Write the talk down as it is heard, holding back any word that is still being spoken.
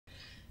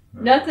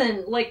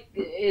Nothing like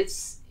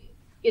it's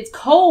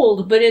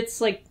cold, but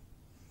it's like.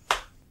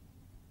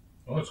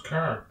 Oh, it's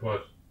carb,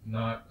 but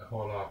not a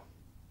whole lot.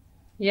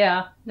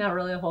 Yeah, not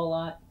really a whole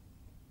lot.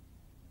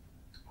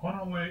 Oh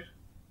no, wait.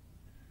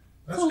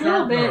 That's It's a carbs,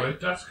 little bit. alright.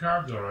 That's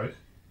carbs, alright.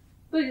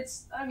 But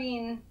it's, I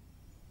mean.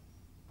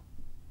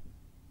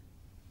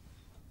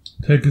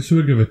 Take a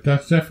swig of it.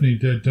 That's definitely,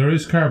 there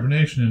is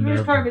carbonation in there.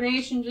 There's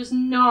carbonation, just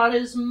not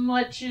as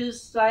much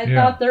as I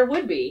thought there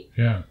would be.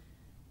 Yeah.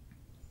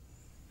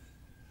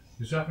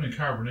 There's definitely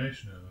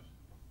carbonation in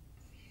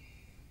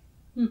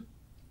it.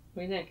 What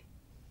do you think?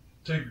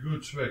 Take a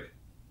good swig.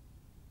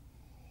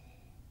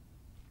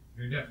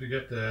 You definitely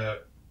get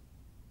the...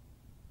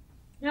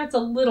 Yeah, it's a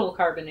little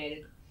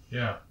carbonated.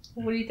 Yeah.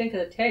 What do you think of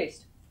the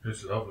taste?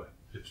 It's lovely.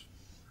 It's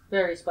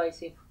very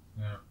spicy.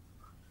 Yeah.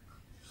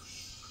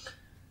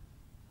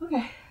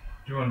 Okay.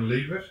 Do you want to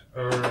leave it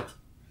or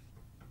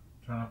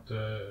turn up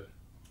the...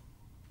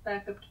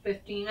 Back up to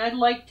 15. I'd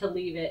like to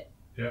leave it.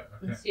 Yeah,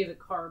 okay. And see if it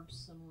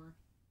carbs some more.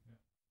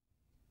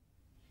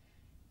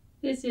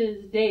 This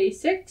is day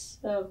 6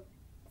 of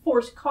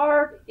Forced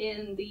Carb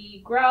in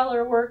the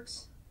Growler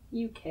Works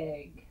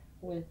U-Keg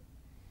with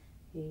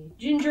a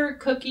ginger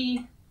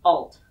cookie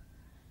alt.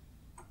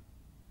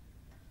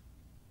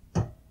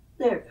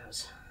 There it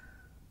goes.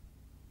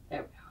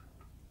 There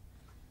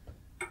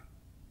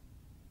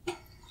we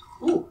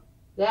go. Ooh,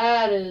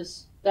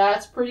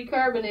 that's pretty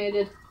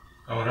carbonated.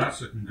 Oh,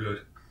 that's looking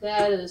good.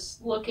 That is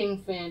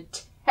looking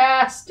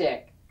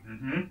fantastic.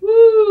 Mm-hmm.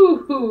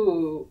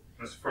 Woo!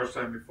 That's the first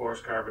time we force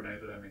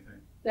carbonated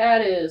anything.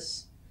 That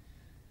is.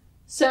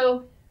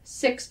 So,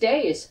 6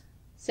 days.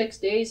 6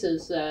 days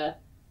is,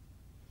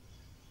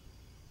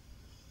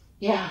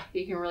 yeah,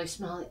 you can really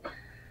smell it.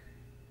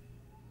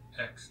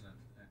 Excellent.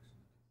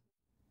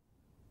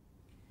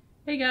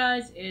 Hey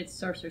guys, it's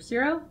Sorcerer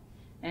Zero,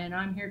 and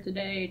I'm here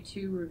today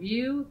to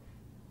review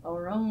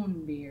our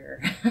own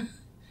beer.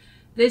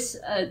 This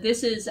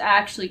is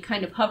actually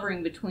kind of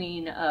hovering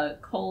between a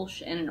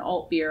Kolsch and an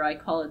Altbier. I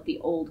call it the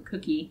Old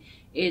Cookie.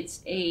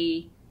 It's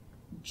a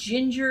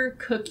ginger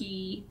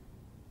cookie.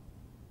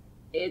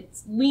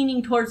 It's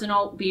leaning towards an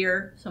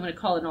Altbier, so I'm going to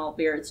call it an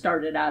Altbier. It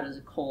started out as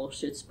a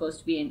Kolsch. It's supposed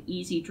to be an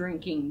easy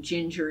drinking,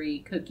 gingery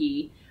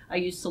cookie. I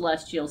use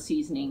Celestial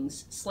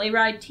Seasonings Sleigh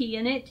Ride tea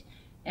in it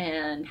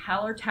and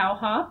Hallertau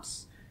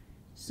hops.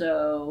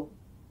 So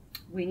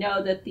we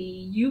know that the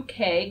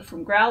U-Keg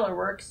from Growler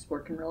Works is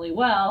working really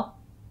well.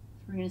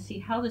 We're going to see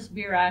how this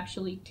beer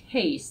actually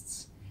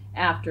tastes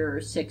after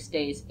 6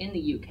 days in the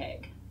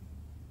U-Keg.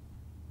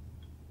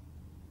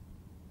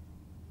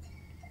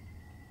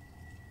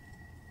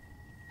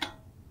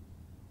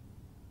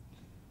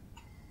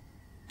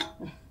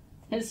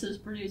 This is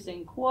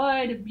producing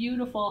quite a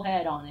beautiful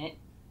head on it.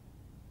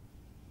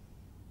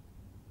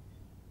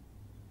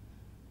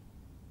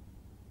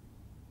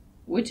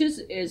 Which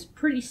is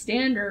pretty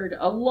standard.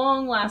 A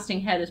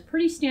long-lasting head is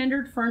pretty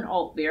standard for an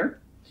Altbier.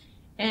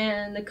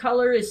 And the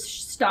color is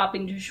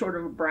stopping to short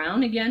of a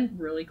brown. Again,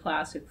 really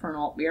classic for an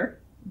Altbier.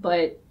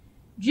 But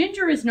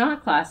ginger is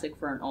not classic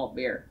for an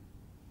Altbier.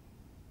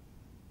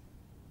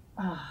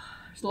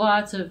 There's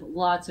lots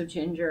of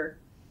ginger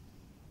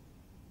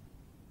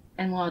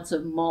and lots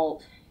of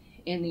malt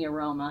in the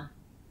aroma.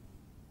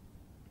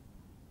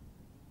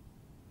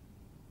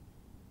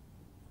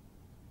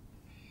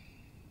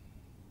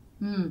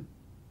 The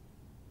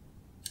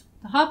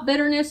hop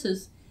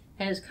bitterness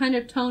has kind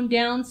of toned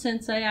down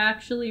since I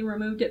actually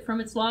removed it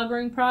from its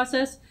lagering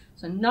process.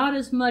 So not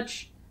as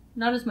much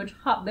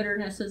hop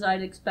bitterness as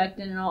I'd expect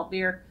in an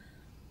Altbier,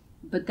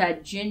 but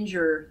that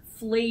ginger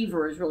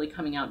flavor is really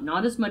coming out.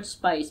 Not as much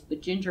spice,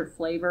 but ginger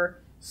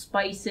flavor,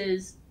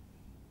 spices,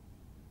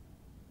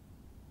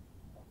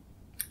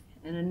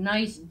 and a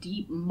nice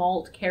deep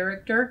malt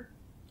character.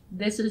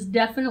 This is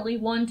definitely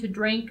one to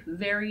drink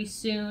very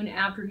soon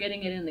after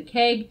getting it in the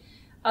keg.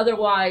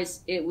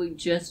 Otherwise, it would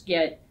just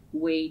get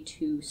way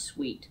too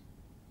sweet.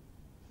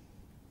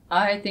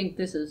 I think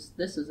this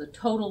is a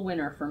total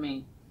winner for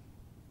me.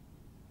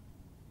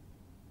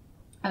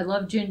 I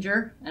love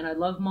ginger and I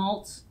love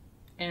malts,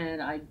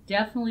 and I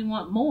definitely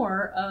want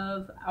more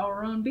of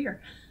our own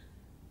beer.